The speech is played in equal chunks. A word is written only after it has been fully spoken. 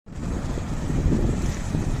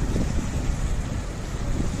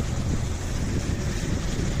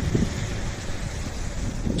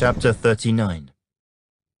Chapter 39.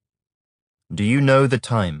 Do you know the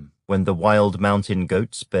time when the wild mountain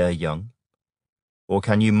goats bear young? Or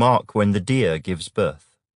can you mark when the deer gives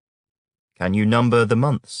birth? Can you number the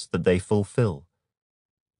months that they fulfill?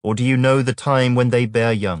 Or do you know the time when they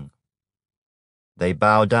bear young? They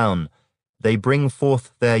bow down, they bring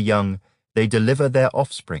forth their young, they deliver their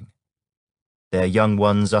offspring. Their young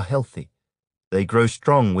ones are healthy, they grow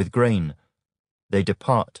strong with grain, they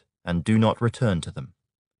depart and do not return to them.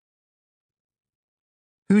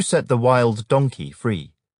 Who set the wild donkey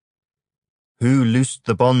free? Who loosed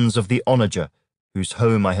the bonds of the onager, whose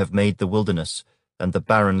home I have made the wilderness, and the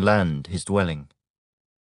barren land his dwelling?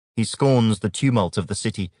 He scorns the tumult of the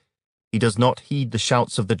city, he does not heed the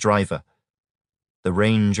shouts of the driver. The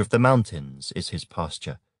range of the mountains is his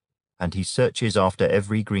pasture, and he searches after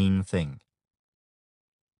every green thing.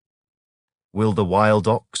 Will the wild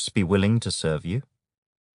ox be willing to serve you?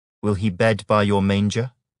 Will he bed by your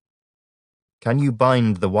manger? Can you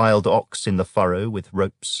bind the wild ox in the furrow with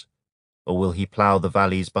ropes, or will he plough the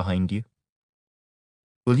valleys behind you?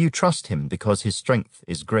 Will you trust him because his strength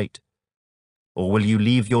is great, or will you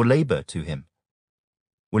leave your labor to him?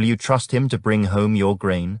 Will you trust him to bring home your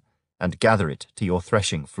grain and gather it to your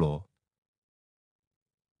threshing floor?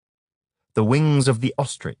 The wings of the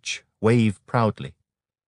ostrich wave proudly,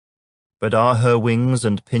 but are her wings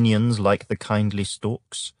and pinions like the kindly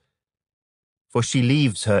stork's? For she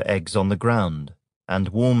leaves her eggs on the ground and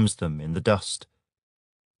warms them in the dust.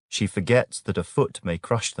 She forgets that a foot may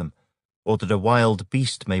crush them, or that a wild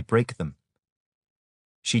beast may break them.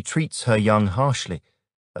 She treats her young harshly,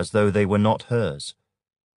 as though they were not hers.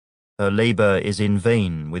 Her labor is in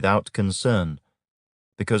vain without concern,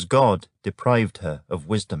 because God deprived her of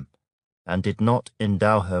wisdom, and did not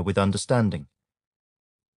endow her with understanding.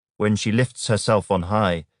 When she lifts herself on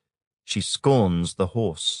high, she scorns the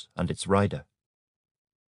horse and its rider.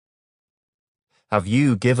 Have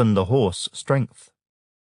you given the horse strength?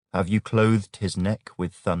 Have you clothed his neck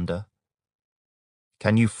with thunder?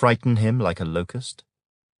 Can you frighten him like a locust?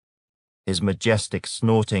 His majestic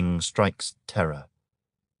snorting strikes terror.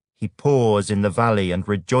 He paws in the valley and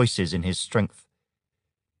rejoices in his strength.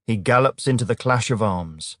 He gallops into the clash of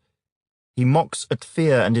arms. He mocks at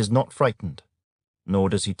fear and is not frightened, nor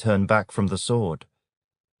does he turn back from the sword.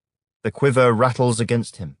 The quiver rattles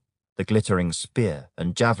against him, the glittering spear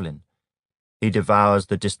and javelin. He devours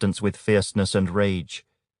the distance with fierceness and rage,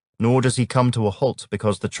 nor does he come to a halt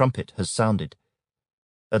because the trumpet has sounded.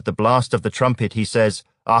 At the blast of the trumpet he says,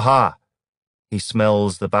 "Aha!" He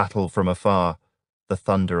smells the battle from afar, the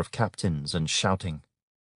thunder of captains and shouting.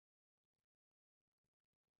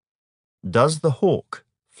 Does the hawk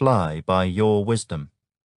fly by your wisdom,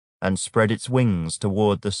 and spread its wings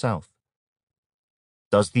toward the south?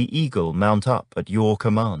 Does the eagle mount up at your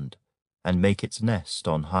command, and make its nest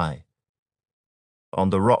on high? On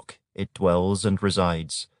the rock it dwells and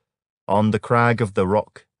resides, on the crag of the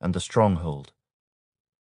rock and the stronghold.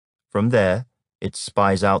 From there it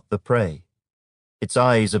spies out the prey. Its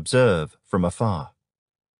eyes observe from afar.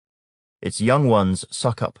 Its young ones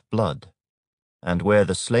suck up blood, and where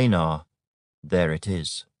the slain are, there it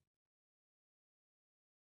is.